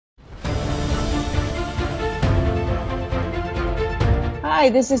Hi,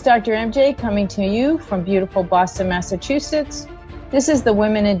 this is Dr. MJ coming to you from beautiful Boston, Massachusetts. This is the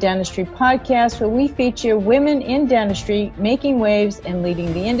Women in Dentistry podcast, where we feature women in dentistry making waves and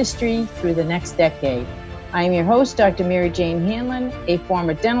leading the industry through the next decade. I am your host, Dr. Mary Jane Hanlon, a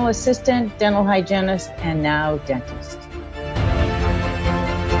former dental assistant, dental hygienist, and now dentist.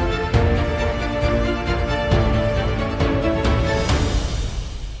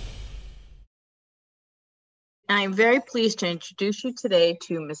 I am very pleased to introduce you today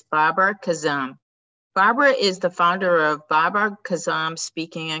to Ms. Barbara Khozam. Barbara is the founder of Barbara Khozam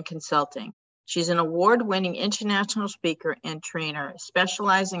Speaking and Consulting. She's an award-winning international speaker and trainer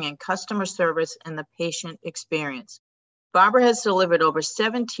specializing in customer service and the patient experience. Barbara has delivered over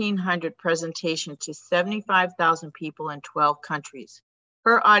 1,700 presentations to 75,000 people in 12 countries.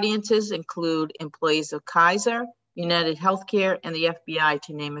 Her audiences include employees of Kaiser, United Healthcare, and the FBI,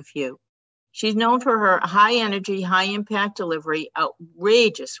 to name a few. She's known for her high energy, high impact delivery,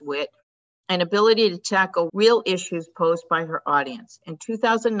 outrageous wit, and ability to tackle real issues posed by her audience. In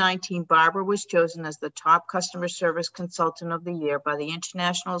 2019, Barbara was chosen as the top customer service consultant of the year by the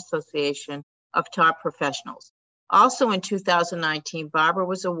International Association of Top Professionals. Also in 2019, Barbara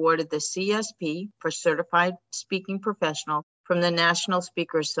was awarded the CSP for Certified Speaking Professional from the National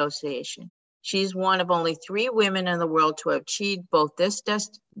Speaker Association. She's one of only 3 women in the world to have achieved both this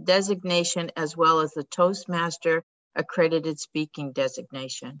designation as well as the Toastmaster Accredited Speaking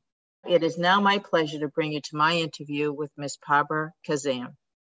designation. It is now my pleasure to bring you to my interview with Ms. Barbara Khozam.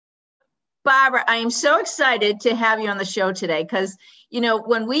 Barbara, I am so excited to have you on the show today because,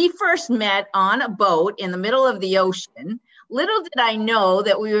 when we first met on a boat in the middle of the ocean, little did I know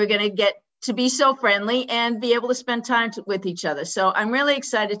that we were going to get to be so friendly and be able to spend time with each other. So I'm really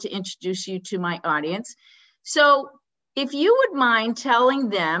excited to introduce you to my audience. So if you would mind telling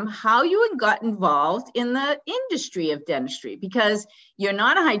them how you got involved in the industry of dentistry, because you're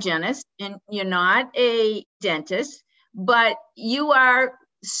not a hygienist and you're not a dentist, but you are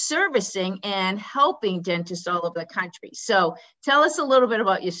servicing and helping dentists all over the country. So tell us a little bit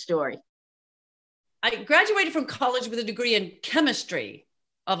about your story. I graduated from college with a degree in chemistry,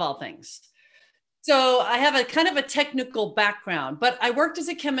 of all things. So I have a kind of a technical background, but I worked as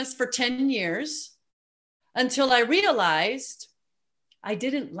a chemist for 10 years. Until I realized I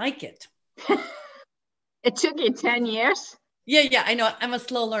didn't like it. It took you 10 years? Yeah, I know. I'm a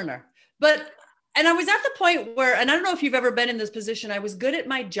slow learner. And I was at the point where, and I don't know if you've ever been in this position, I was good at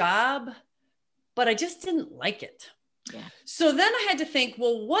my job, but I just didn't like it. Yeah. So then I had to think,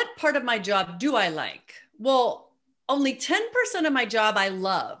 well, what part of my job do I like? Well, only 10% of my job I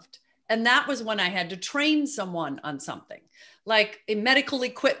loved. And that was when I had to train someone on something, like a medical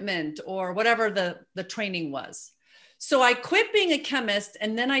equipment or whatever the training was. So I quit being a chemist,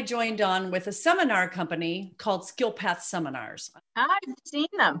 and then I joined on with a seminar company called Skill Path Seminars. I've seen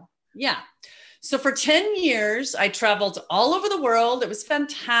them. Yeah. So for 10 years, I traveled all over the world. It was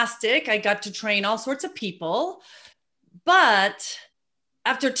fantastic. I got to train all sorts of people. But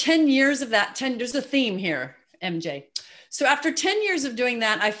after 10 years of that, there's a theme here, MJ. So after 10 years of doing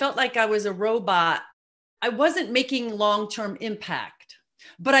that, I felt like I was a robot. I wasn't making long-term impact,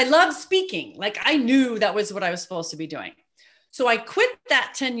 but I loved speaking. Like I knew that was what I was supposed to be doing. So I quit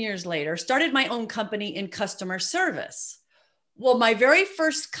that 10 years later, started my own company in customer service. Well, my very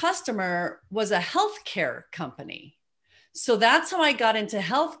first customer was a healthcare company. So that's how I got into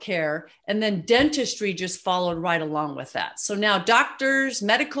healthcare. And then dentistry just followed right along with that. So now doctors,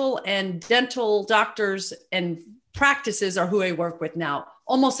 medical and dental doctors and practices are who I work with now,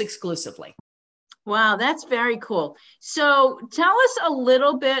 almost exclusively. Wow, that's very cool. So tell us a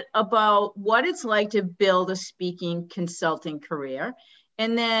little bit about what it's like to build a speaking consulting career.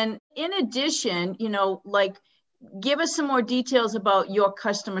 And then in addition, give us some more details about your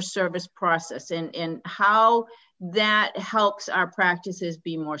customer service process and how that helps our practices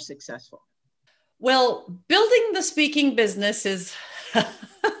be more successful. Well, building the speaking business is...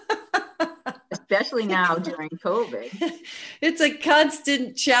 Especially now during COVID. It's a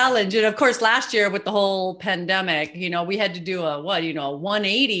constant challenge. And of course, last year with the whole pandemic, we had to do a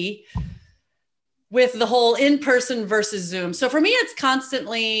 180 with the whole in-person versus Zoom. So for me, it's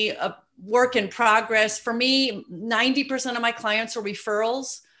constantly a work in progress. For me, 90% of my clients are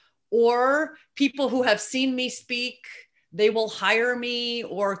referrals or people who have seen me speak. They will hire me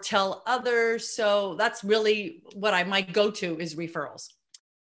or tell others. So that's really what my go-to is referrals.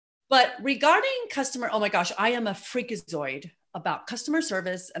 But regarding customer, oh my gosh, I am a freakazoid about customer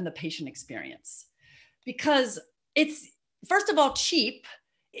service and the patient experience because it's, first of all, cheap.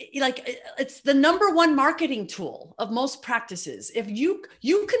 It's the number one marketing tool of most practices. If you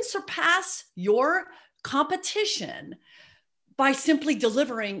can surpass your competition by simply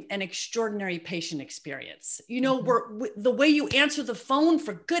delivering an extraordinary patient experience. You know, the way you answer the phone,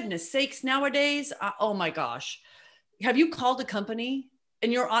 for goodness sakes, nowadays, oh my gosh. Have you called a company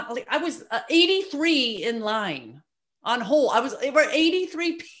and you're on, like, I was 83 in line on hold. There were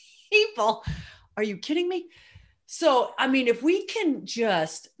 83 people. Are you kidding me? So, I mean, if we can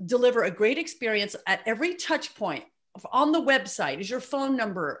just deliver a great experience at every touch point on the website, is your phone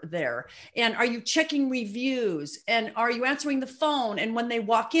number there? And are you checking reviews? And are you answering the phone? And when they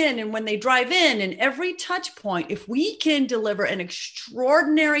walk in and when they drive in, and every touch point, if we can deliver an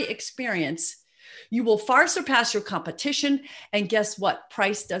extraordinary experience, you will far surpass your competition. And guess what?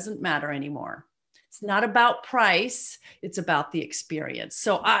 Price doesn't matter anymore. It's not about price. It's about the experience.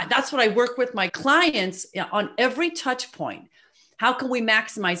 So that's what I work with my clients on every touch point. How can we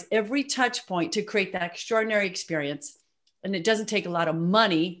maximize every touch point to create that extraordinary experience? And it doesn't take a lot of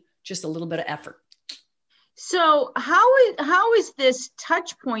money, just a little bit of effort. So how is this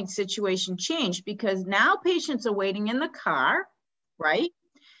touch point situation changed? Because now patients are waiting in the car, right?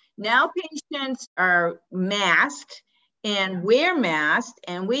 Now patients are masked and wear masks,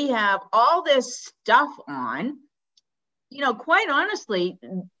 and we have all this stuff on. You know, quite honestly,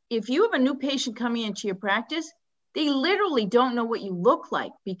 if you have a new patient coming into your practice, they literally don't know what you look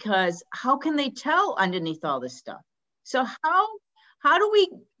like, because how can they tell underneath all this stuff? So how do we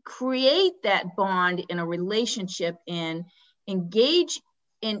create that bond in a relationship and engage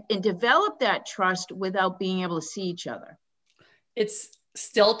and develop that trust without being able to see each other? It's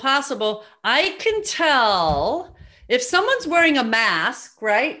still possible. I can tell if someone's wearing a mask,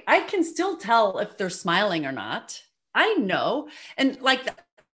 right? I can still tell if they're smiling or not. I know. And like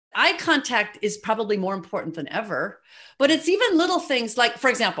eye contact is probably more important than ever, but it's even little things like, for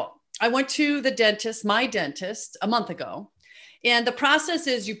example, I went to the dentist, my dentist, a month ago. And the process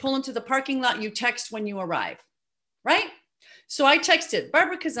is you pull into the parking lot, you text when you arrive, right? So I texted,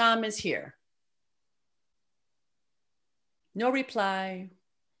 Barbara Khozam is here. No reply,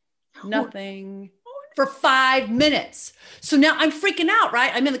 nothing for 5 minutes. So now I'm freaking out,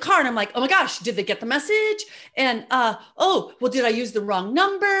 right? I'm in the car and I'm like, oh my gosh, did they get the message? And oh, well, did I use the wrong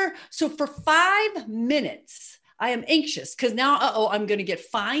number? So for 5 minutes, I am anxious because now, I'm going to get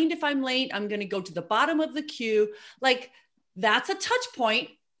fined if I'm late. I'm going to go to the bottom of the queue. Like, that's a touch point.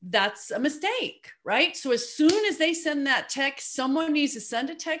 That's a mistake, right? So as soon as they send that text, someone needs to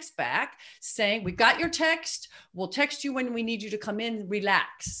send a text back saying, we got your text. We'll text you when we need you to come in,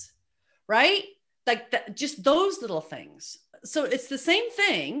 relax, right? Like that, just those little things. So it's the same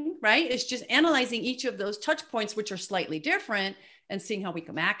thing, right? It's just analyzing each of those touch points, which are slightly different, and seeing how we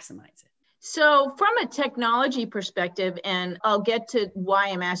can maximize it. So from a technology perspective, and I'll get to why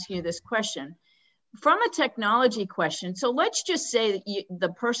I'm asking you this question, from a technology question, so let's just say that the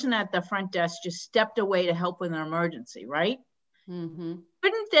person at the front desk just stepped away to help with an emergency, right? Mm-hmm.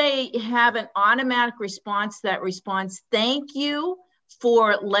 Couldn't they have an automatic response that responds, thank you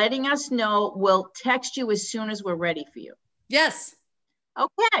for letting us know, we'll text you as soon as we're ready for you? Yes.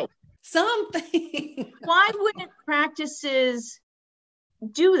 Okay. Something. Why wouldn't practices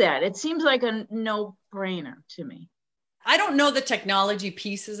do that? It seems like a no-brainer to me. I don't know the technology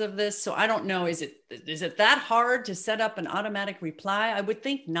pieces of this, so I don't know. Is it that hard to set up an automatic reply? I would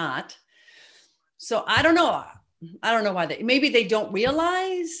think not. So I don't know. I don't know why maybe they don't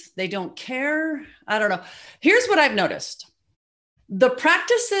realize, they don't care. I don't know. Here's what I've noticed. The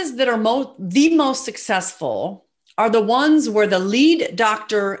practices that are the most successful are the ones where the lead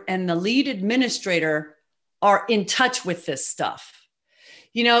doctor and the lead administrator are in touch with this stuff.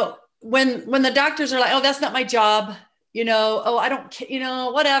 You know, when the doctors are like, oh, that's not my job. You know, oh, I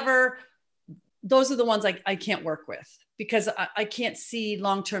don't, whatever. Those are the ones I can't work with because I can't see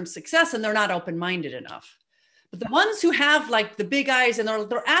long-term success and they're not open-minded enough. But the ones who have like the big eyes and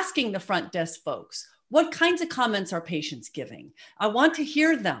they're asking the front desk folks, what kinds of comments are patients giving? I want to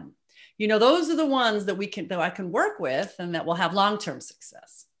hear them. You know, those are the ones that I can work with and that will have long-term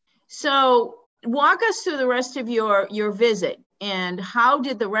success. So walk us through the rest of your visit and how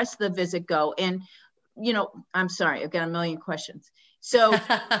did the rest of the visit go? And I'm sorry, I've got a million questions. So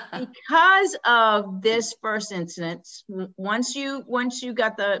because of this first incident, once you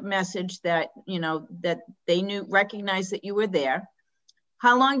got the message that, that they recognized that you were there,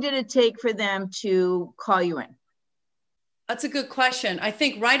 how long did it take for them to call you in? That's a good question. I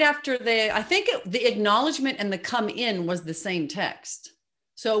think right after the acknowledgement and the come in was the same text.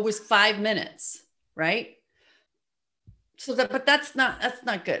 So it was 5 minutes, right? But that's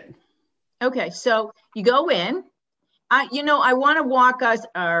not good. Okay, so you go in. I want to walk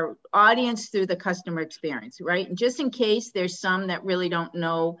our audience through the customer experience, right? And just in case there's some that really don't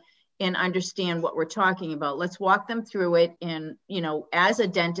know and understand what we're talking about. Let's walk them through it. And, as a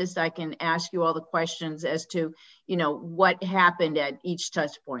dentist, I can ask you all the questions as to, what happened at each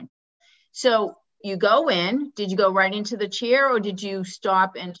touch point. So you go in, did you go right into the chair or did you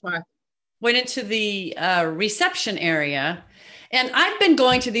stop and talk? Went into the reception area. And I've been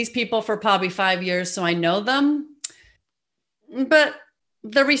going to these people for probably 5 years, so I know them. But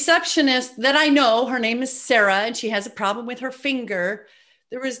the receptionist that I know, her name is Sarah, and she has a problem with her finger.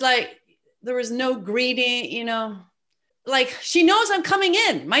 There was no greeting, like she knows I'm coming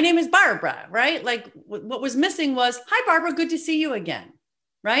in. My name is Barbara, right? Like what was missing was, hi, Barbara, good to see you again,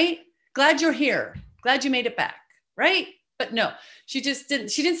 right? Glad you're here. Glad you made it back, right? But no, she didn't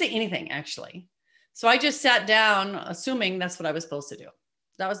say anything actually. So I just sat down, assuming that's what I was supposed to do.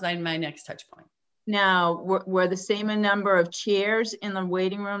 That was my next touch point. Now, were the same number of chairs in the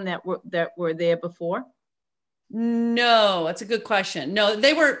waiting room that were there before? No, that's a good question. No,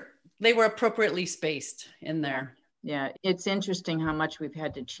 they were appropriately spaced in there. Yeah, it's interesting how much we've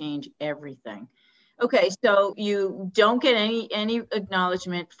had to change everything. Okay, so you don't get any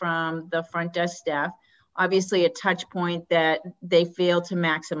acknowledgement from the front desk staff. Obviously, a touch point that they fail to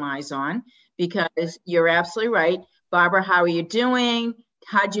maximize on, because you're absolutely right. Barbara, how are you doing?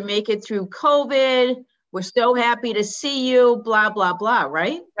 How'd you make it through COVID? We're so happy to see you, blah, blah, blah,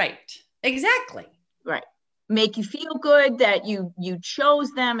 right? Right, exactly. Right. Make you feel good that you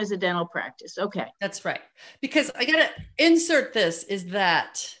chose them as a dental practice. Okay. That's right. Because I got to insert this, is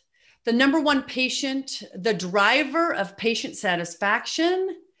that the number one patient, the driver of patient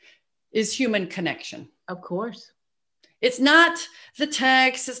satisfaction is human connection. Of course. It's not the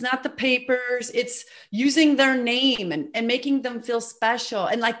text, it's not the papers, it's using their name and making them feel special.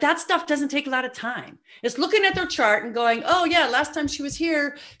 And like that stuff doesn't take a lot of time. It's looking at their chart and going, oh yeah, last time she was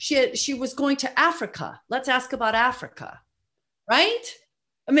here, she was going to Africa. Let's ask about Africa, right?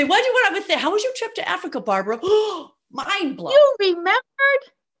 I mean, why do you want to with that? How was your trip to Africa, Barbara? Oh, mind blown. You remembered?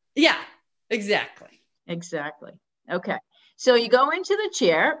 Yeah, exactly. Exactly. Okay. So you go into the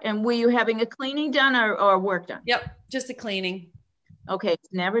chair, and were you having a cleaning done or work done? Yep, just a cleaning. Okay,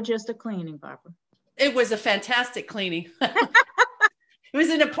 it's never just a cleaning, Barbara. It was a fantastic cleaning. It was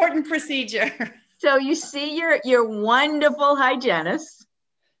an important procedure. So you see your wonderful hygienist.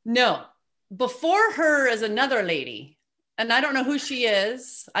 No, before her is another lady, and I don't know who she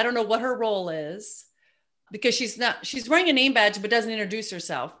is. I don't know what her role is, because she's wearing a name badge but doesn't introduce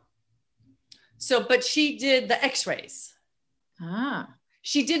herself. So, but she did the x-rays. Ah.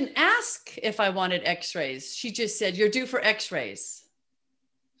 She didn't ask if I wanted x-rays. She just said, you're due for x-rays.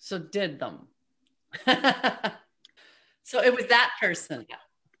 So did them. So it was that person.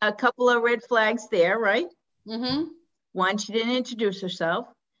 A couple of red flags there, right? Mm-hmm. One, she didn't introduce herself.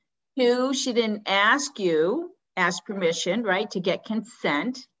 Two, she didn't ask permission, right, to get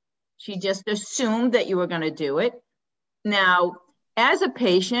consent. She just assumed that you were going to do it. Now, as a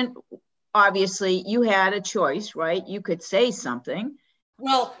patient, obviously you had a choice, right? You could say something.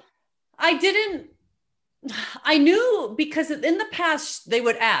 Well, I knew, because in the past they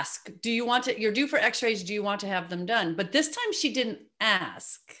would ask, you're due for x-rays, do you want to have them done? But this time she didn't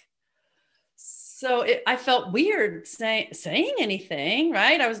ask. So I felt weird saying anything,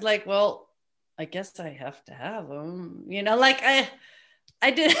 right? I was like, well, I guess I have to have them, like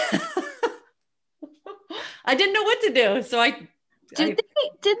I did. I didn't know what to do. So did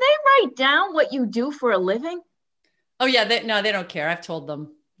they write down what you do for a living? Oh yeah, they don't care. I've told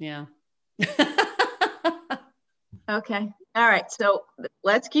them. Yeah. Okay. All right. So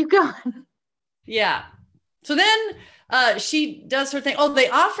let's keep going. Yeah. So then she does her thing. Oh, they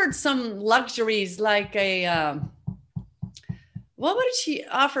offered some luxuries, like what did she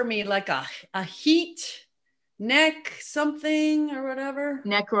offer me? Like a heat neck something or whatever.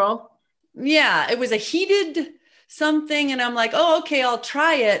 Neck roll. Yeah. It was a heated something. And I'm like, oh, okay, I'll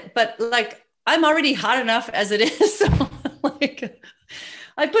try it. But like, I'm already hot enough as it is. So like,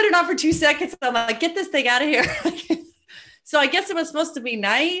 I put it on for 2 seconds. I'm like, get this thing out of here. So I guess it was supposed to be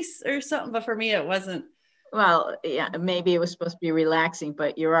nice or something, but for me, it wasn't. Well, yeah, maybe it was supposed to be relaxing,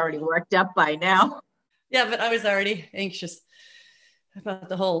 but you're already worked up by now. Yeah, but I was already anxious about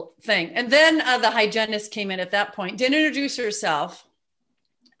the whole thing. And then the hygienist came in at that point, didn't introduce herself.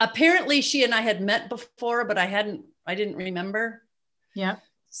 Apparently she and I had met before, but I didn't remember. Yeah.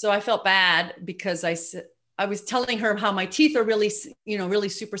 So I felt bad because I was telling her how my teeth are really, really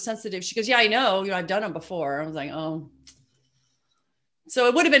super sensitive. She goes, yeah, I know, I've done them before. I was like, oh. So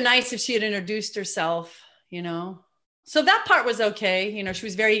it would have been nice if she had introduced herself, So that part was okay. She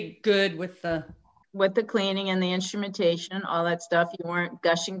was very good with the cleaning and the instrumentation, all that stuff. You weren't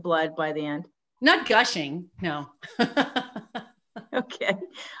gushing blood by the end. Not gushing, no. Okay. Okay.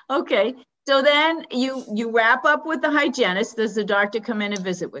 Okay. So then you wrap up with the hygienist. Does the doctor come in and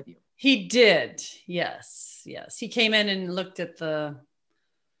visit with you? He did. Yes. Yes. He came in and looked at the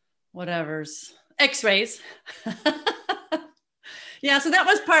whatever's x-rays. Yeah. So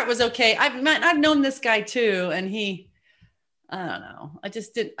that was okay. I've known this guy too. And I don't know. I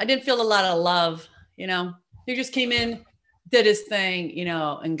didn't feel a lot of love, he just came in, did his thing,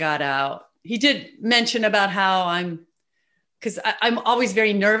 and got out. He did mention about how because I'm always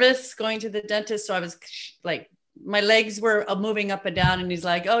very nervous going to the dentist. So I was like, my legs were moving up and down, and he's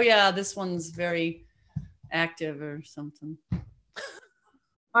like, oh yeah, this one's very active or something.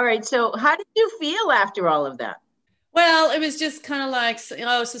 All right. So how did you feel after all of that? Well, it was just kind of like,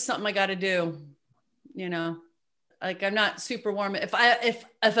 this is something I got to do, like I'm not super warm. If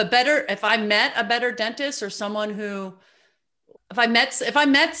I met a better dentist, or someone who, if I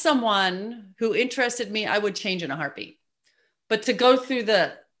met someone who interested me, I would change in a heartbeat. But to go through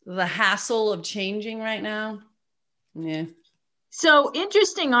the hassle of changing right now, yeah. So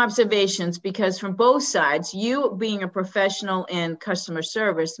interesting observations, because from both sides, you being a professional in customer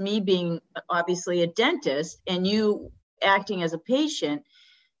service, me being obviously a dentist, and you acting as a patient,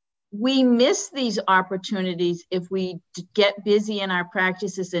 we miss these opportunities if we get busy in our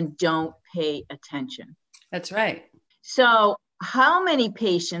practices and don't pay attention. That's right. So how many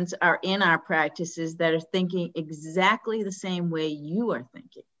patients are in our practices that are thinking exactly the same way you are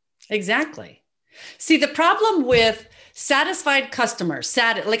thinking? Exactly. See, the problem with satisfied customers,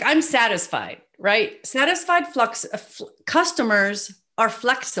 like I'm satisfied, right? Satisfied customers are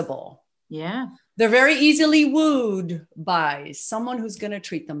flexible. Yeah. They're very easily wooed by someone who's going to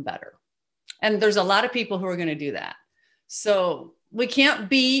treat them better. And there's a lot of people who are going to do that. So we can't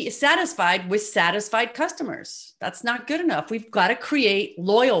be satisfied with satisfied customers. That's not good enough. We've got to create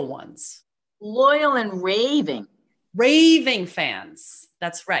loyal ones. Loyal and raving. Raving fans.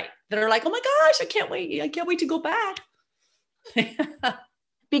 That's right. That are like, oh my gosh, I can't wait. I can't wait to go back.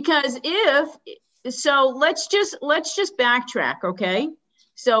 Because let's just backtrack. Okay.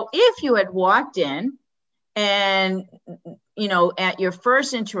 So if you had walked in and, at your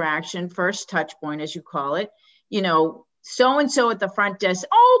first interaction, first touch point, as you call it, so-and-so at the front desk,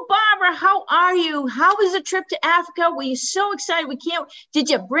 oh, Barbara, how are you? How was the trip to Africa? Were you so excited? Did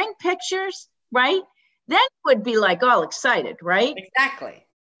you bring pictures? Right? Then you would be like all excited, right? Exactly.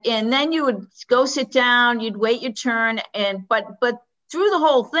 And then you would go sit down, you'd wait your turn. But through the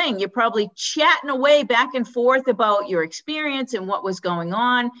whole thing, you're probably chatting away back and forth about your experience and what was going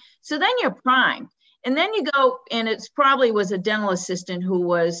on. So then you're primed. And then you go, and it probably was a dental assistant who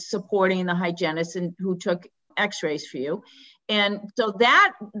was supporting the hygienist and who took x-rays for you. And so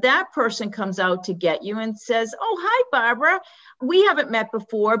that person comes out to get you and says, oh, hi, Barbara. We haven't met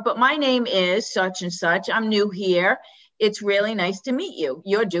before, but my name is such and such. I'm new here. It's really nice to meet you.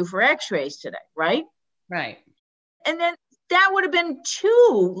 You're due for x-rays today, right? Right. And then that would have been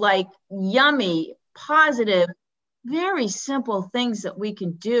two yummy, positive, very simple things that we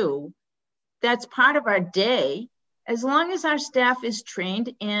can do. That's part of our day, as long as our staff is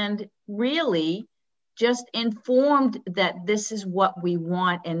trained and really just informed that this is what we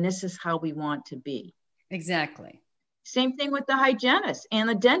want and this is how we want to be. Exactly. Same thing with the hygienist and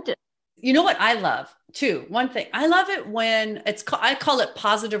the dentist. You know what I love too? One thing, I love it when I call it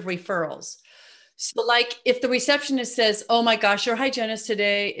positive referrals. So like if the receptionist says, oh my gosh, your hygienist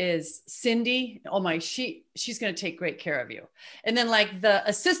today is Cindy. Oh my, she's going to take great care of you. And then like the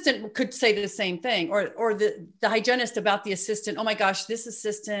assistant could say the same thing, or the hygienist about the assistant. Oh my gosh, this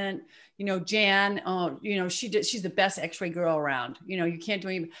assistant, Jan, she's the best x-ray girl around. You can't do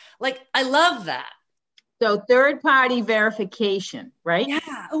anything. Like, I love that. So third party verification, right?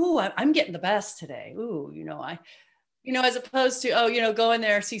 Yeah. Oh, I'm getting the best today. Ooh, as opposed to, go in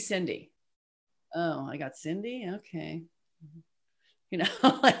there, see Cindy. Oh, I got Cindy. Okay.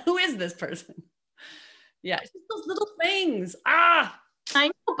 Like, who is this person? Yeah. It's just those little things. I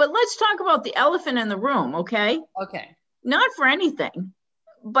know, but let's talk about the elephant in the room. Okay. Okay. Not for anything,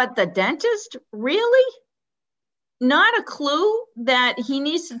 but the dentist, really? Not a clue that he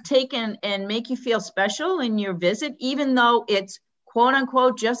needs to take and make you feel special in your visit, even though it's quote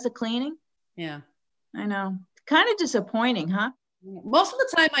unquote just a cleaning? Yeah. I know. Kind of disappointing, huh? Most of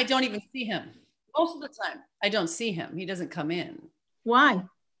the time, I don't even see him. Most of the time, I don't see him. He doesn't come in. Why?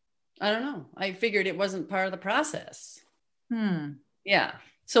 I don't know. I figured it wasn't part of the process. Yeah.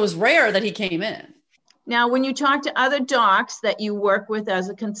 So it was rare that he came in. Now, when you talk to other docs that you work with as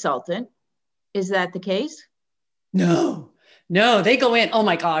a consultant, is that the case? No, they go in. Oh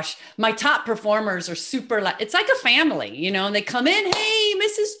my gosh. My top performers are super, it's like a family, and they come in. Hey,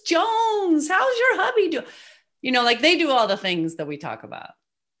 Mrs. Jones, how's your hubby doing? You know, like they do all the things that we talk about,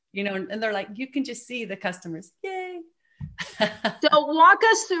 you know, and they're like, you can just see the customers. Yay. So walk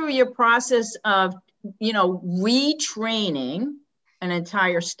us through your process of, you know, retraining an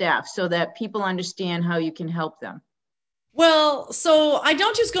entire staff so that people understand how you can help them. Well, so I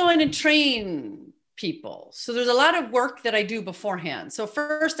don't just go in and train people. So there's a lot of work that I do beforehand. So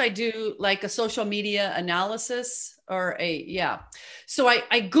first I do like a social media analysis So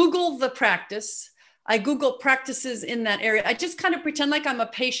I Google the practice. I Google practices in that area. I just kind of pretend like I'm a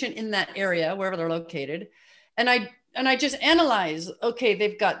patient in that area, wherever they're located. And I just analyze, okay,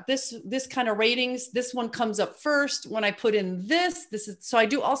 they've got this kind of ratings. This one comes up first. When I put in so I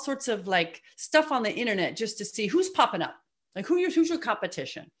do all sorts of like stuff on the internet just to see who's popping up, like who's your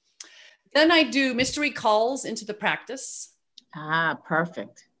competition. Then I do mystery calls into the practice. Ah,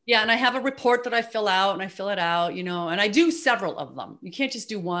 perfect. Yeah. And I have a report that I fill out and I fill it out, you know, and I do several of them. You can't just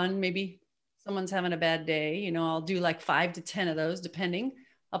do one. Maybe someone's having a bad day, you know, I'll do like 5 to 10 of those, depending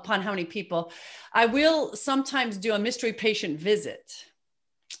upon how many people. I will sometimes do a mystery patient visit.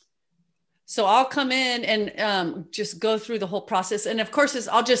 So I'll come in and just go through the whole process. And of course,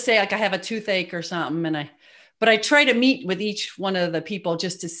 I'll just say like I have a toothache or something. But I try to meet with each one of the people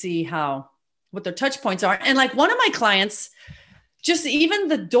just to see what their touch points are. And like one of my clients, just even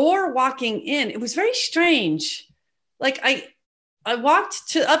the door walking in, it was very strange. Like I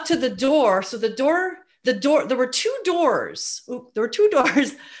walked up to the door. So the door, there were 2 doors. There were 2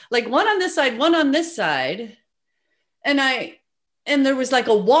 doors, like one on this side, one on this side. And there was like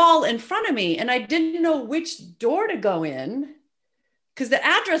a wall in front of me and I didn't know which door to go in because the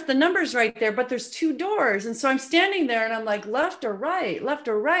address, the number's right there, but there's 2 doors. And so I'm standing there and I'm like, left or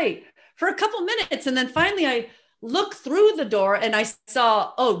right for a couple minutes. And then finally I looked through the door and I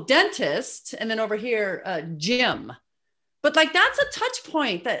saw, dentist. And then over here, gym. But like, that's a touch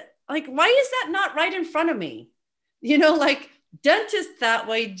point that like, why is that not right in front of me? You know, like dentist that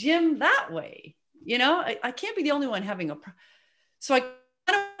way, gym that way, you know, I can't be the only one having so I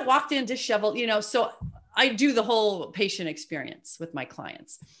kind of walked in disheveled, you know, so I do the whole patient experience with my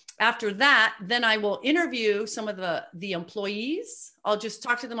clients. After that, then I will interview some of the employees. I'll just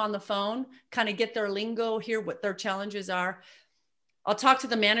talk to them on the phone, kind of get their lingo, hear what their challenges are. I'll talk to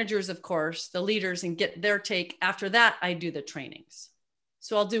the managers, of course, the leaders, and get their take. After that, I do the trainings.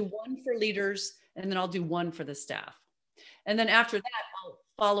 So I'll do one for leaders, and then I'll do one for the staff. And then after that, I'll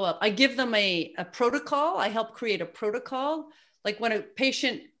follow up. I give them a protocol. I help create a protocol. Like when a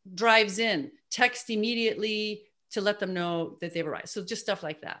patient drives in, text immediately to let them know that they've arrived. So just stuff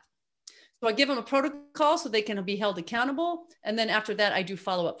like that. So I give them a protocol so they can be held accountable. And then after that, I do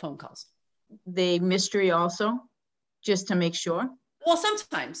follow-up phone calls. The mystery also, just to make sure? Well,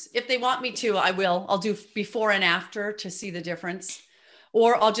 sometimes if they want me to, I will. I'll do before and after to see the difference.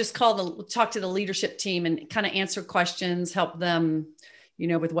 Or I'll just talk to the leadership team and kind of answer questions, help them, you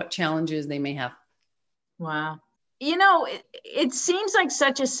know, with what challenges they may have. Wow. You know, it seems like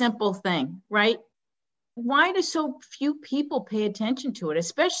such a simple thing, right? Why do so few people pay attention to it,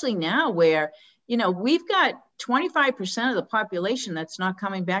 especially now where, you know, we've got 25% of the population that's not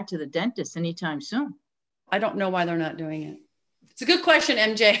coming back to the dentist anytime soon? I don't know why they're not doing it. It's a good question,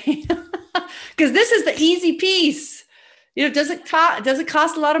 MJ, because this is the easy piece. You know, it doesn't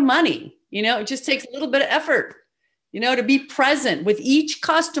cost a lot of money. You know, it just takes a little bit of effort, you know, to be present with each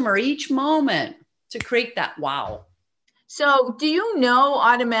customer, each moment to create that wow. So do you know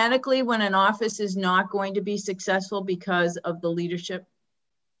automatically when an office is not going to be successful because of the leadership?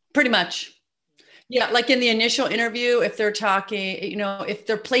 Pretty much. Yeah. Like in the initial interview, if they're talking, you know, if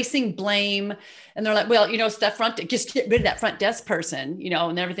they're placing blame and they're like, well, you know, it's that just get rid of that front desk person, you know,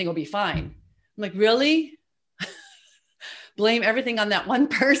 and everything will be fine. I'm like, really? Blame everything on that one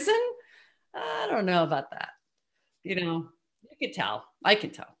person? I don't know about that. You know, you can tell. I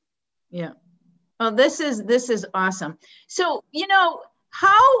can tell. Yeah. Well, this is awesome. So, you know,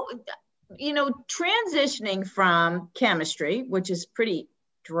 how, you know, transitioning from chemistry, which is pretty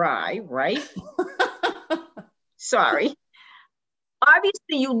dry, right? Sorry.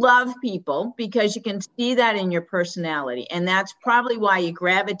 Obviously, you love people because you can see that in your personality. And that's probably why you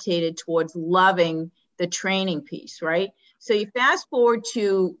gravitated towards loving the training piece, right? So you fast forward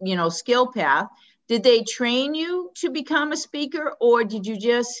to, you know, skill path. Did they train you to become a speaker or did you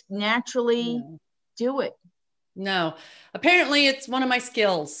just naturally do it? No, apparently it's one of my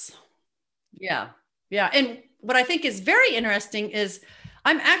skills. Yeah. Yeah. And what I think is very interesting is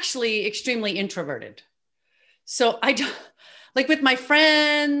I'm actually extremely introverted. So I don't, like with my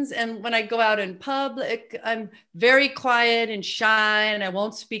friends and when I go out in public, I'm very quiet and shy and I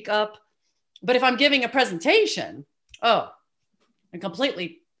won't speak up. But if I'm giving a presentation, I'm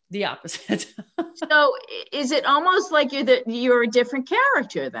completely The opposite. So is it almost like you're a different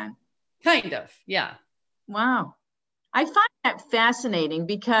character then? Kind of, yeah. Wow. I find that fascinating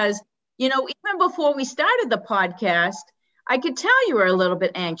because, even before we started the podcast, I could tell you were a little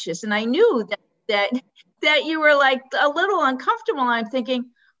bit anxious, and I knew that you were like a little uncomfortable. I'm thinking, oh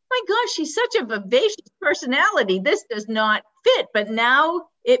my gosh, she's such a vivacious personality. This does not fit. But now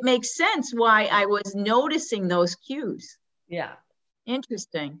it makes sense why I was noticing those cues. Yeah.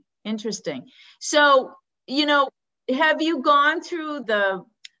 Interesting. So, have you gone through the,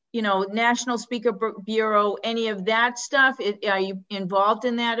 National Speaker Bureau, any of that stuff? Are you involved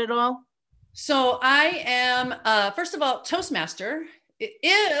in that at all? So I am, first of all, Toastmaster.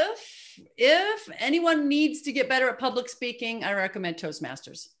 If anyone needs to get better at public speaking, I recommend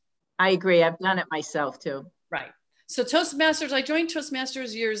Toastmasters. I agree. I've done it myself too. Right. So Toastmasters, I joined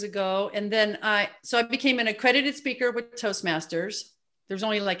Toastmasters years ago, and then I became an accredited speaker with Toastmasters. There's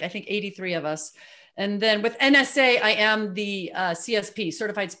only I think 83 of us. And then with NSA, I am the CSP,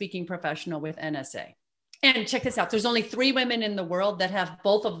 Certified Speaking Professional with NSA. And check this out. There's only 3 women in the world that have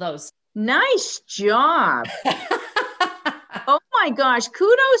both of those. Nice job. Oh my gosh.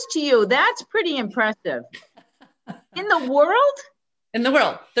 Kudos to you. That's pretty impressive. In the world? In the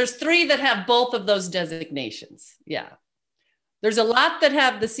world. There's 3 that have both of those designations. Yeah. There's a lot that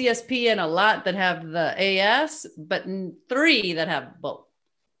have the CSP and a lot that have the AS, but 3 that have both.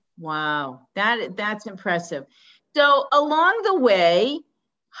 Wow. That's impressive. So along the way,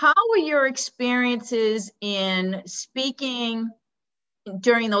 how were your experiences in speaking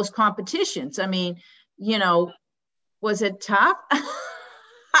during those competitions? I mean, was it tough?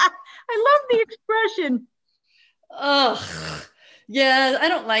 I love the expression. Oh, yeah. I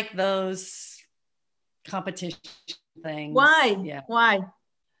don't like those competition things. Why? Yeah. Why?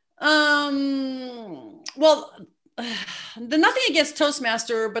 Well, nothing against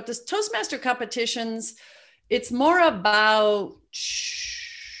Toastmaster, but the Toastmaster competitions, it's more about,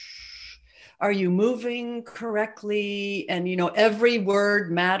 are you moving correctly? And, every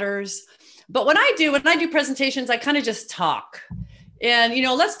word matters. But when I do presentations, I kind of just talk. And,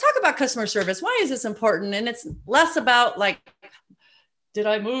 let's talk about customer service. Why is this important? And it's less about did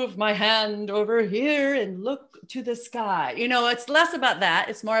I move my hand over here and look to the sky? It's less about that.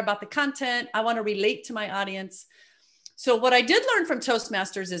 It's more about the content. I want to relate to my audience. So what I did learn from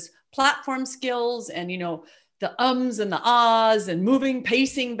Toastmasters is platform skills and, the ums and the ahs and moving,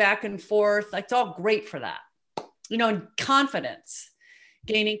 pacing back and forth. It's all great for that. And confidence,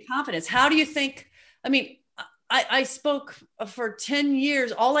 gaining confidence. How do you think? I mean, I spoke for 10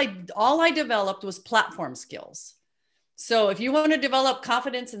 years. All I developed was platform skills. So if you want to develop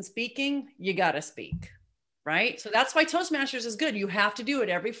confidence in speaking, you got to speak, right? So that's why Toastmasters is good. You have to do it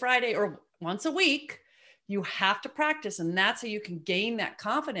every Friday or once a week. You have to practice, and that's how you can gain that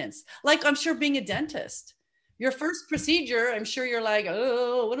confidence. Like, I'm sure being a dentist, your first procedure, I'm sure you're like,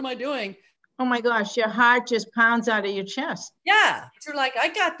 oh, what am I doing? Oh my gosh, your heart just pounds out of your chest. Yeah. You're like, I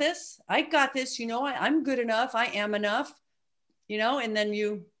got this. I'm good enough. I am enough, and then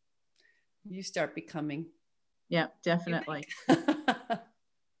you start becoming. Yeah, definitely.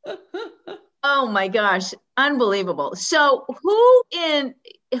 Oh my gosh, unbelievable. So who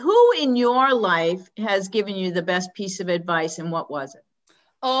in your life has given you the best piece of advice, and what was it?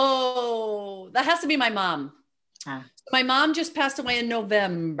 Oh, that has to be my mom. My mom just passed away in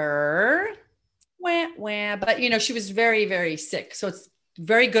November. But she was very, very sick. So it's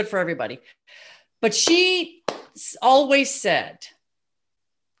very good for everybody. But she always said,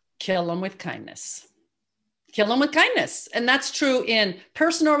 kill them with kindness. Kill them with kindness. And that's true in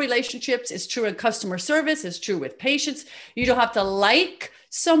personal relationships. It's true in customer service. It's true with patients. You don't have to like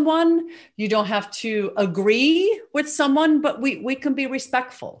someone. You don't have to agree with someone, but we can be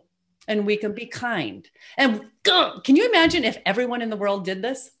respectful and we can be kind. And can you imagine if everyone in the world did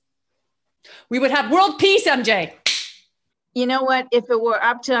this? We would have world peace, MJ. You know what? If it were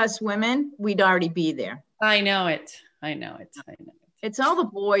up to us women, we'd already be there. I know it. It's all the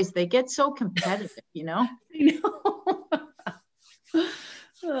boys. They get so competitive, I know.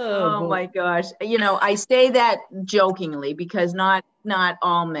 Oh my gosh. I say that jokingly because not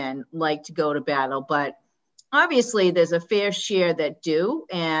all men like to go to battle, but obviously there's a fair share that do,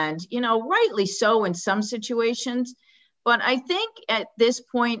 and, rightly so in some situations. But I think at this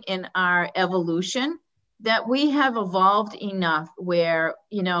point in our evolution that we have evolved enough where,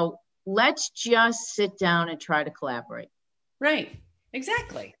 let's just sit down and try to collaborate. Right.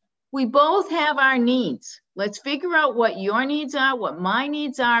 Exactly. We both have our needs. Let's figure out what your needs are, what my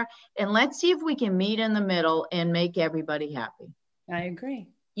needs are, and let's see if we can meet in the middle and make everybody happy. I agree.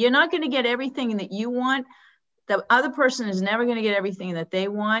 You're not going to get everything that you want. The other person is never going to get everything that they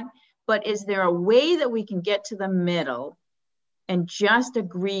want, but is there a way that we can get to the middle and just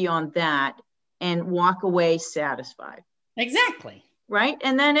agree on that and walk away satisfied? Exactly. Right?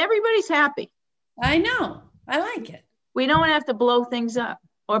 And then everybody's happy. I know. I like it. We don't have to blow things up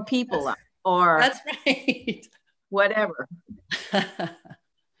or people up or That's right. whatever.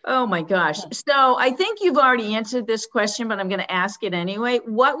 Oh my gosh. So I think you've already answered this question, but I'm going to ask it anyway.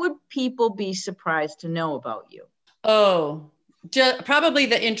 What would people be surprised to know about you? Oh, probably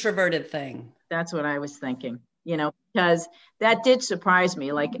the introverted thing. That's what I was thinking, because that did surprise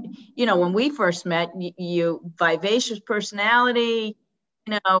me. Like, when we first met, you vivacious personality,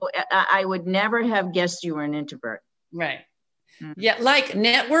 I would never have guessed you were an introvert. Right. Mm-hmm. Yeah. Like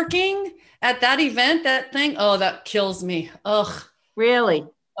networking at that event, that thing. Oh, that kills me. Ugh. Really?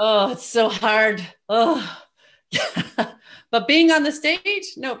 Oh, it's so hard. Oh, but being on the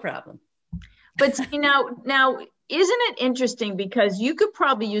stage, no problem. But now, isn't it interesting because you could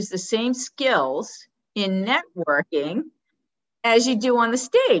probably use the same skills in networking as you do on the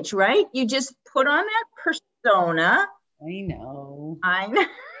stage, right? You just put on that persona. I know.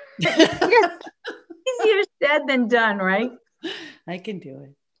 Easier said than done, right? I can do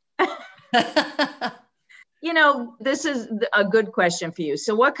it. This is a good question for you.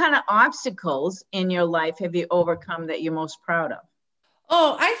 So what kind of obstacles in your life have you overcome that you're most proud of?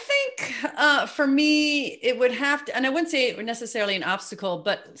 Oh, I think for me, it would have to, and I wouldn't say it was necessarily an obstacle,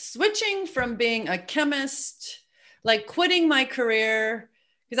 but switching from being a chemist, like quitting my career,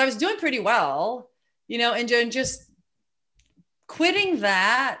 because I was doing pretty well, and just quitting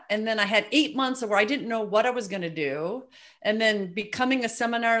that. And then I had 8 months where I didn't know what I was going to do. And then becoming a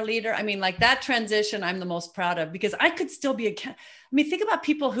seminar leader. I mean, like that transition, I'm the most proud of because I could still be think about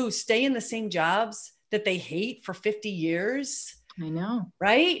people who stay in the same jobs that they hate for 50 years. I know.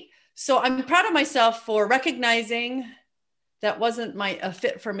 Right. So I'm proud of myself for recognizing that wasn't a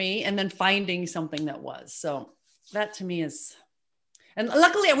fit for me and then finding something that was. So that to me is, and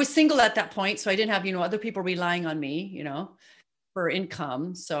luckily I was single at that point. So I didn't have, other people relying on me, for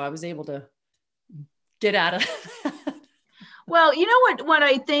income. So I was able to get out of that. Well, what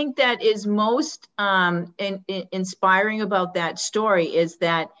I think that is most inspiring about that story is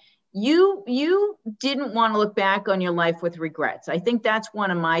that you didn't want to look back on your life with regrets. I think that's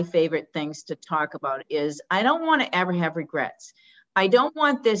one of my favorite things to talk about is I don't want to ever have regrets. I don't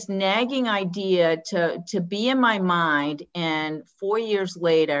want this nagging idea to be in my mind and 4 years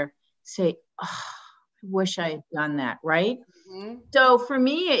later say, oh, I wish I had done that, right? Mm-hmm. So for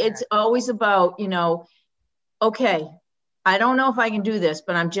me, it's always about, okay, I don't know if I can do this,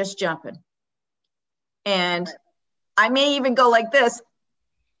 but I'm just jumping. And I may even go like this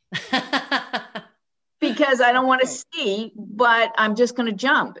because I don't want to see, but I'm just going to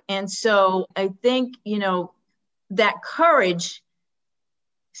jump. And so I think, that courage,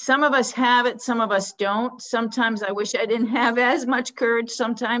 some of us have it, some of us don't. Sometimes I wish I didn't have as much courage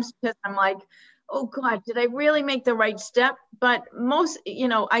sometimes because I'm like, oh God, did I really make the right step? But most,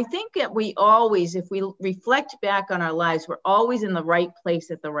 I think that we always, if we reflect back on our lives, we're always in the right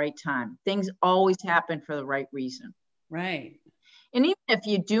place at the right time. Things always happen for the right reason. Right. And even if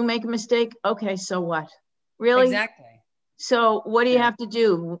you do make a mistake, okay, so what? Really? Exactly. So what do you have to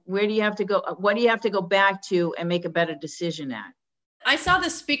do? Where do you have to go? What do you have to go back to and make a better decision at? I saw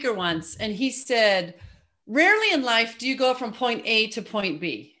this speaker once and he said, rarely in life do you go from point A to point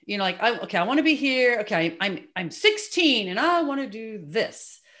B. I want to be here. Okay, I'm 16 and I want to do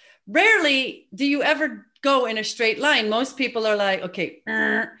this. Rarely do you ever go in a straight line. Most people are like, okay,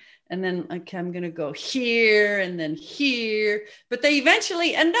 and then okay, I'm going to go here and then here, but they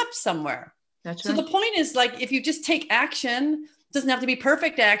eventually end up somewhere. That's right. So the point is like, if you just take action, it doesn't have to be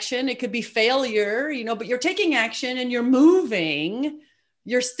perfect action. It could be failure, but you're taking action and you're moving,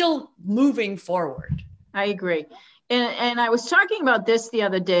 you're still moving forward. I agree. And I was talking about this the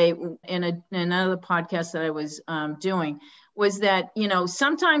other day in another podcast that I was doing, was that,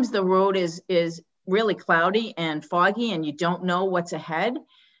 sometimes the road is really cloudy and foggy and you don't know what's ahead,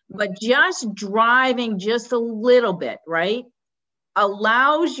 but just driving just a little bit, right,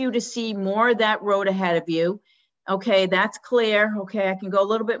 allows you to see more of that road ahead of you. Okay, that's clear. Okay, I can go a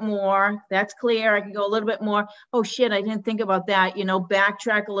little bit more. That's clear. I can go a little bit more. Oh shit, I didn't think about that.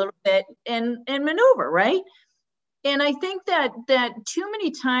 Backtrack a little bit and maneuver, right? And I think that too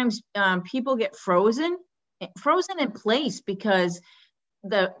many times people get frozen in place because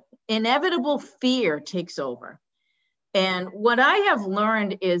the inevitable fear takes over. And what I have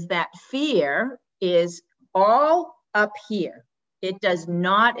learned is that fear is all up here. It does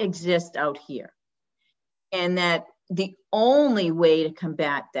not exist out here. And that the only way to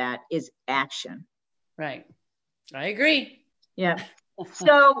combat that is action. Right. I agree. Yeah.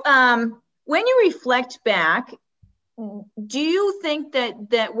 So when you reflect back, do you think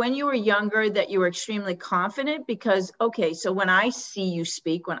that when you were younger that you were extremely confident? Because, okay, so when I see you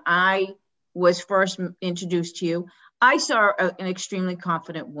speak, when I was first introduced to you, I saw an extremely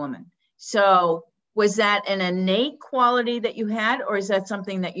confident woman. So was that an innate quality that you had, or is that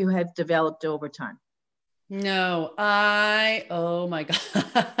something that you have developed over time? No, oh my God.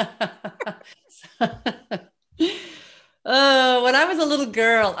 Oh, when I was a little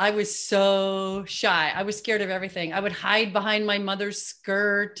girl, I was so shy. I was scared of everything. I would hide behind my mother's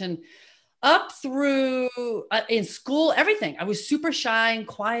skirt and up through in school, everything. I was super shy and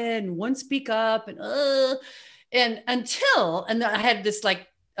quiet and wouldn't speak up and and I had this like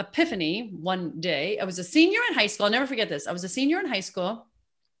epiphany one day. I was a senior in high school. I'll never forget this. I was a senior in high school,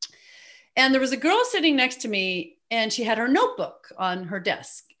 and there was a girl sitting next to me, and she had her notebook on her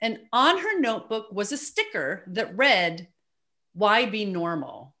desk. And on her notebook was a sticker that read, "Why be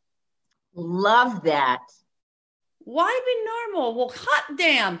normal?" Love that. Why be normal? Well, hot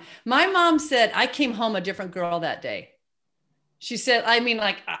damn. My mom said I came home a different girl that day. She said, I mean,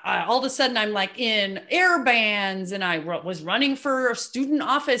 like all of a sudden I'm like in air bands and I was running for a student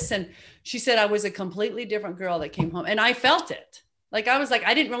office. And she said I was a completely different girl that came home. And I felt it. Like, I was like,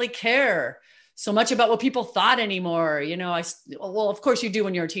 I didn't really care so much about what people thought anymore. You know, well, of course you do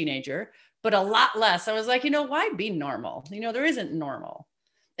when you're a teenager, but a lot less. I was like, why be normal? There isn't normal.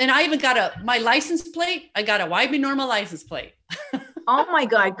 And I even got my license plate. I got a "Why be normal" license plate. Oh my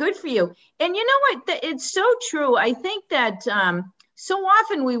God, good for you. And you know what? It's so true. I think that so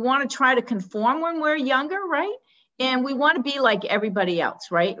often we want to try to conform when we're younger, right? And we want to be like everybody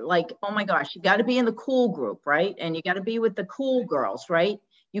else, right? Like, oh my gosh, you got to be in the cool group, right? And you got to be with the cool girls, right?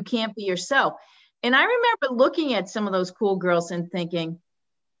 You can't be yourself. And I remember looking at some of those cool girls and thinking,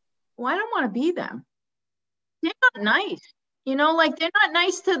 well, I don't want to be them. They're not nice. Like they're not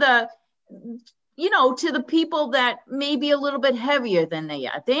nice to the people that may be a little bit heavier than they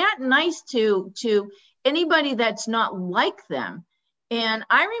are. They aren't nice to anybody that's not like them. And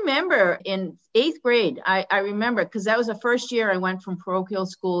I remember in 8th grade, I remember, because that was the first year I went from parochial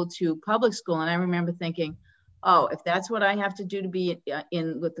school to public school. And I remember thinking, oh, if that's what I have to do to be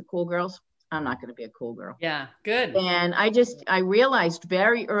in with the cool girls, I'm not going to be a cool girl. Yeah, good. And I realized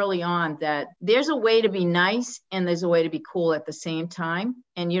very early on that there's a way to be nice and there's a way to be cool at the same time.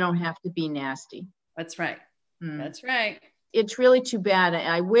 And you don't have to be nasty. That's right. That's right. It's really too bad.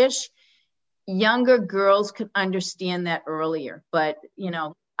 I wish younger girls could understand that earlier. But,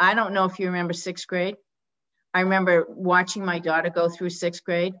 I don't know if you remember 6th grade. I remember watching my daughter go through 6th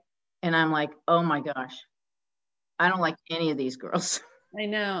grade. And I'm like, oh my gosh, I don't like any of these girls. I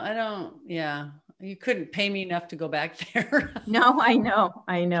know. I don't. Yeah. You couldn't pay me enough to go back there. No, I know.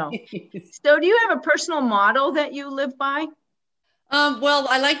 So do you have a personal model that you live by? Well,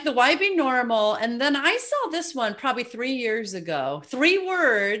 I like the "Why be normal?" And then I saw this one probably 3 years ago. 3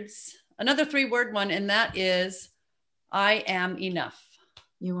 words, another 3-word one. And that is, I am enough.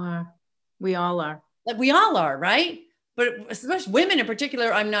 You are. We all are. Like, we all are, right? But especially women in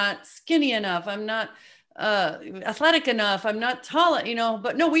particular, I'm not skinny enough. I'm not athletic enough. I'm not tall,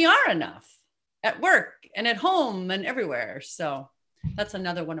 but no, we are enough at work and at home and everywhere. So that's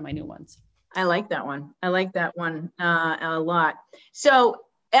another one of my new ones. I like that one. A lot. So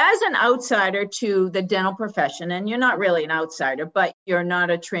as an outsider to the dental profession, and you're not really an outsider, but you're not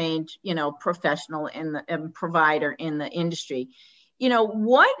a trained, professional and provider in the industry,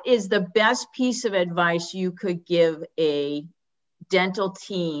 what is the best piece of advice you could give a dental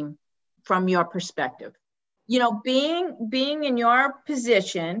team from your perspective? Being in your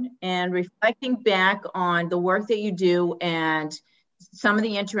position and reflecting back on the work that you do and some of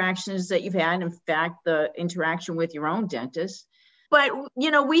the interactions that you've had, in fact, the interaction with your own dentist. But,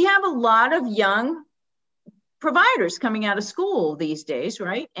 we have a lot of young providers coming out of school these days,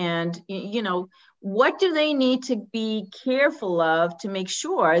 right? And, what do they need to be careful of to make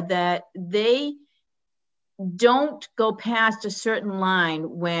sure that they don't go past a certain line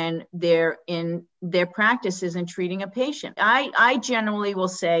when they're in their practices and treating a patient? I generally will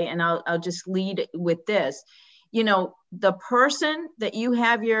say, and I'll just lead with this, the person that you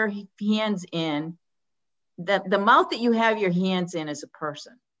have your hands in, that the mouth that you have your hands in is a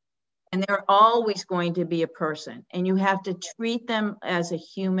person. And they're always going to be a person. And you have to treat them as a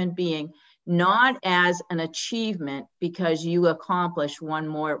human being, not as an achievement because you accomplished one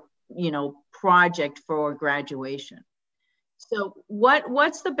more, project for graduation. So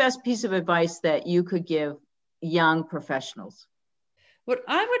what's the best piece of advice that you could give young professionals? What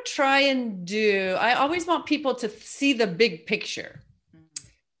I would try and do, I always want people to see the big picture.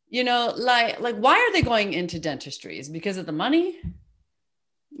 like why are they going into dentistry? Is it because of the money?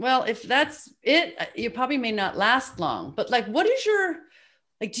 Well, if that's it, you probably may not last long. But like, what is your,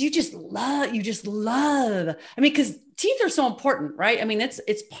 like, do you just love, I mean, because teeth are so important, right? I mean,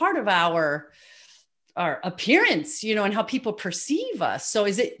 it's part of our appearance, and how people perceive us. So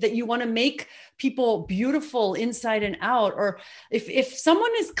is it that you want to make people beautiful inside and out? Or if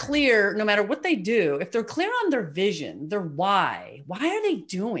someone is clear, no matter what they do, if they're clear on their vision, their why are they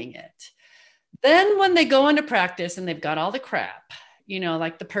doing it? Then when they go into practice and they've got all the crap,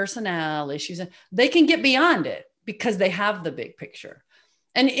 like the personnel issues, they can get beyond it because they have the big picture.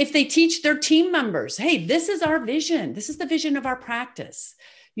 And if they teach their team members, hey, this is our vision. This is the vision of our practice.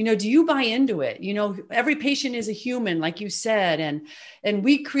 Do you buy into it? Every patient is a human, like you said, and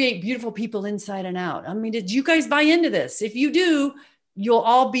we create beautiful people inside and out. I mean, did you guys buy into this? If you do, you'll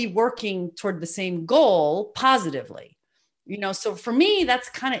all be working toward the same goal positively. So for me, that's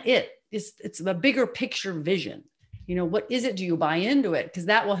kind of it. It's a bigger picture vision. What is it? Do you buy into it? Because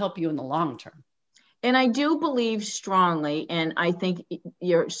that will help you in the long term. And I do believe strongly, and I think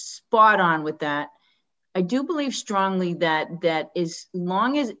you're spot on with that. I do believe strongly that as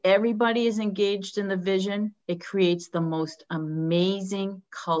long as everybody is engaged in the vision, it creates the most amazing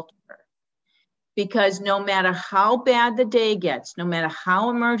culture. Because no matter how bad the day gets, no matter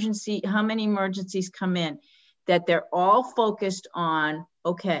how many emergencies come in, that they're all focused on,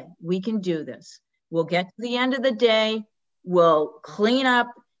 okay, we can do this. We'll get to the end of the day, we'll clean up,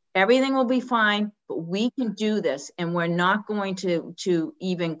 everything will be fine, but we can do this. And we're not going to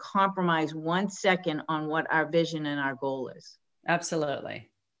even compromise 1 second on what our vision and our goal is. Absolutely.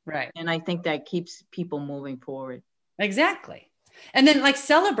 Right. And I think that keeps people moving forward. Exactly. And then like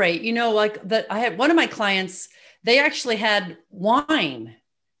celebrate, like that. I had one of my clients, they actually had wine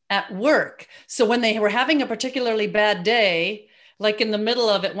at work. So when they were having a particularly bad day, like in the middle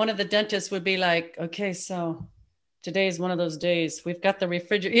of it, one of the dentists would be like, okay, so today is one of those days. We've got the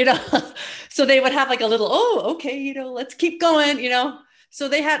refrigerator, so they would have like a little, oh, okay, let's keep going, So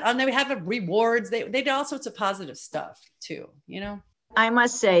they would have rewards. They did all sorts of positive stuff too, I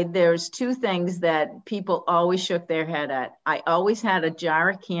must say there's 2 things that people always shook their head at. I always had a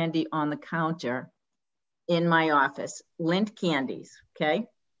jar of candy on the counter in my office, Lindt candies, okay?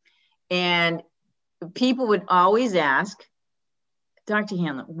 And people would always ask, Dr.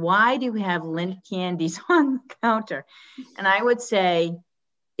 Hanlon, why do you have Lindt candies on the counter? And I would say,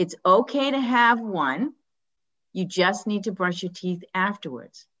 it's okay to have one. You just need to brush your teeth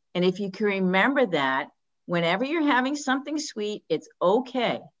afterwards. And if you can remember that, whenever you're having something sweet, it's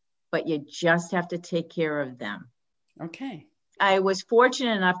okay, but you just have to take care of them. Okay. I was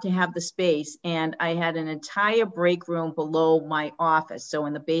fortunate enough to have the space, and I had an entire break room below my office. So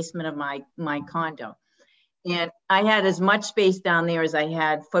in the basement of my condo. And I had as much space down there as I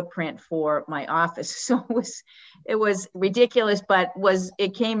had footprint for my office. So it was ridiculous, but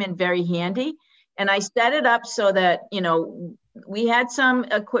it came in very handy. And I set it up so that, we had some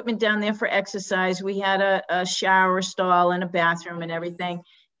equipment down there for exercise. We had a shower stall and a bathroom and everything.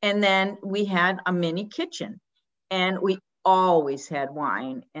 And then we had a mini kitchen, and we always had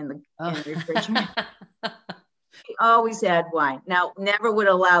wine in the refrigerator. We always had wine. Now, never would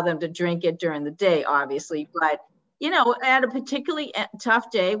allow them to drink it during the day, obviously. But, at a particularly tough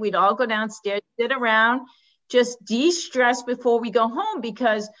day, we'd all go downstairs, sit around, just de-stress before we go home.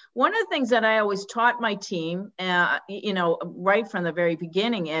 Because one of the things that I always taught my team, right from the very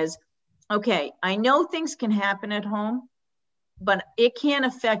beginning is, okay, I know things can happen at home, but it can't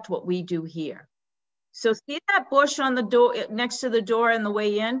affect what we do here. So see that bush on the door, next to the door on the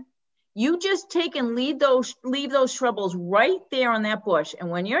way in? You just take and leave those shrubs right there on that bush. And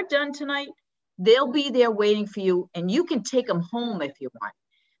when you're done tonight, they'll be there waiting for you, and you can take them home if you want.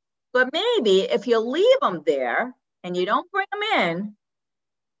 But maybe if you leave them there and you don't bring them in,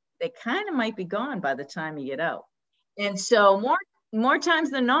 they kind of might be gone by the time you get out. And so more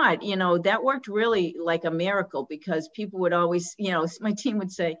times than not, that worked really like a miracle, because people would always, my team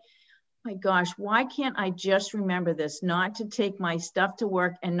would say, my gosh, why can't I just remember this, not to take my stuff to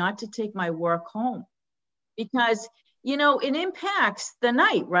work and not to take my work home? Because, it impacts the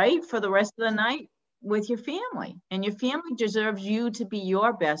night, right? For the rest of the night with your family, and your family deserves you to be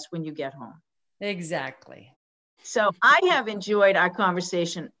your best when you get home. Exactly. So I have enjoyed our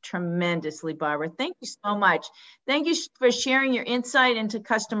conversation tremendously, Barbara. Thank you so much. Thank you for sharing your insight into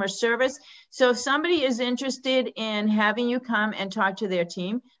customer service. So if somebody is interested in having you come and talk to their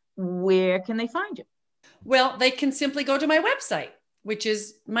team, where can they find you? Well, they can simply go to my website, which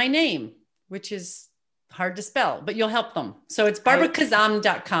is my name, which is hard to spell, but you'll help them. So it's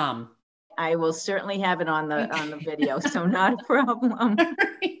barbarakhozam.com. I will certainly have it on the video, so not a problem.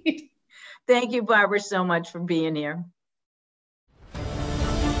 Right. Thank you, Barbara, so much for being here.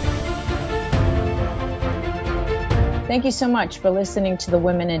 Thank you so much for listening to the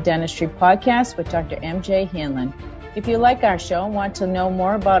Women in Dentistry podcast with Dr. MJ Hanlon. If you like our show and want to know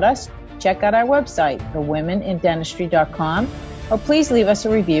more about us, check out our website, thewomenindentistry.com, or please leave us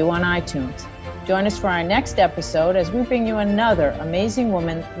a review on iTunes. Join us for our next episode as we bring you another amazing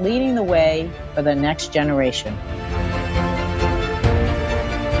woman leading the way for the next generation.